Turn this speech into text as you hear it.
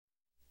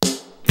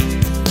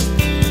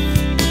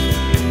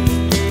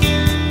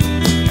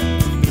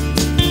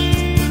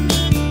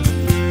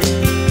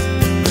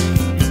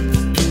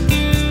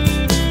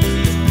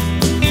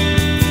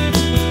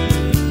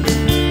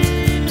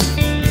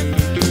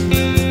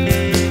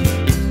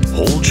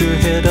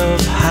head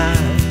up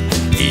high,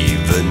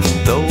 even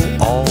though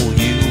all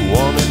you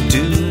wanna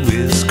do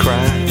is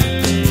cry.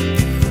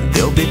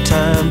 There'll be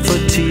time for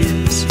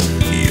tears,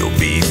 you'll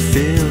be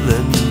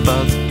filling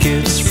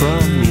buckets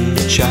from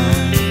each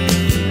eye.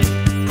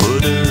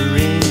 Put her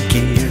in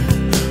gear,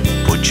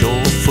 put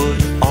your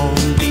foot on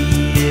the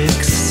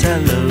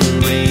accelerator.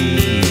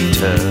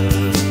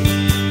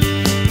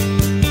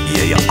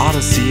 Yeah, you ought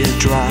to see her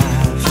drive.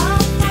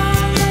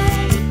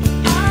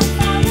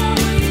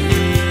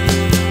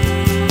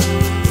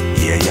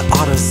 Yeah, you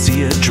ought to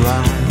see her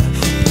drive.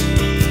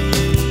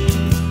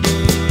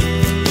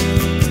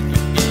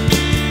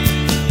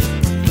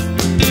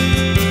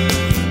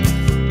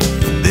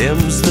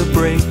 Them's the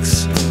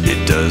brakes,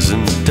 it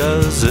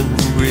doesn't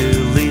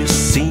really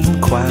seem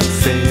quite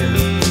fair.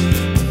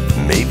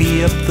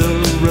 Maybe up the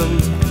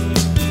road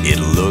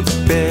it'll look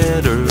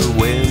better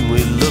when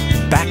we look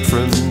back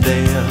from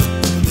there.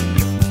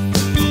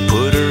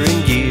 Put her in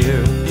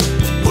gear,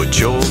 put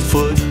your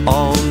foot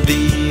on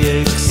the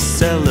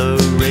accelerator.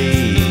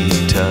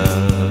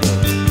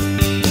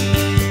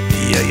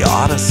 Yeah, you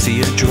ought to see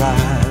her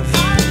drive.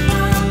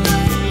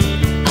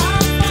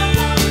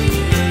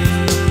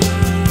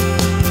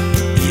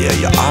 Yeah,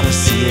 you ought to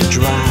see her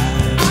drive.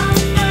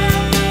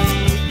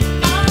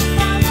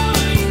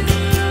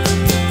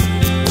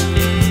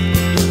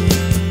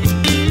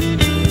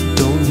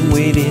 Don't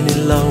wait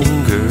any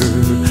longer,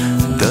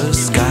 the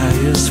sky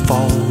is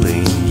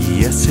falling,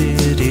 yes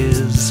it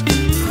is.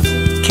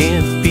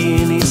 Can't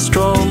be any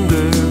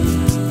stronger,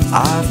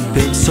 I've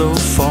been so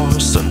far,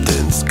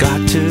 something's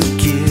got to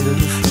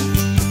give.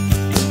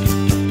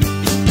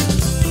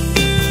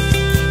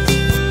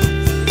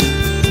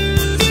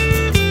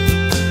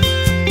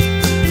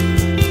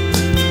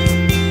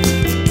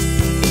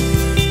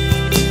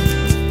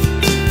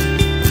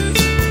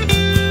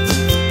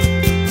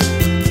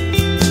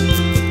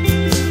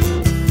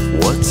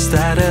 What's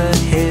that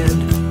ahead?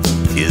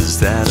 Is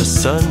that a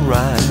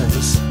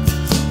sunrise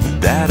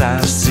that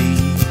I see?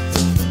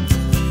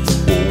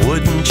 Well,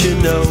 wouldn't you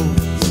know,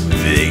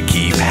 they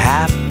keep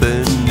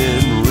happening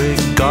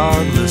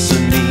regardless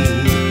of me.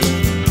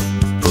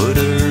 Put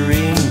her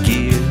in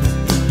gear,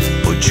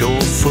 put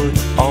your foot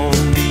on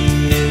the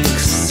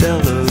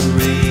accelerator.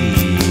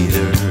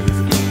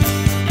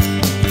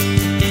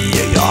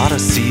 Yeah, you ought to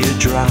see her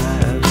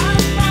drive.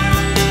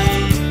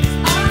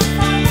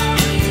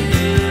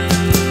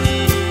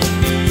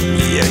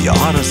 Yeah, you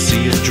ought to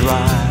see her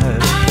drive.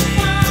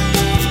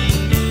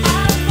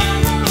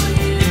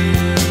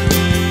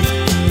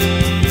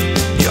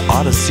 You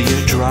ought to see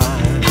her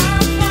drive.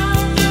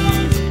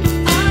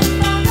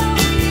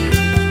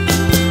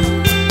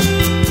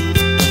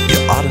 You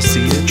ought to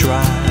see her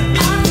drive.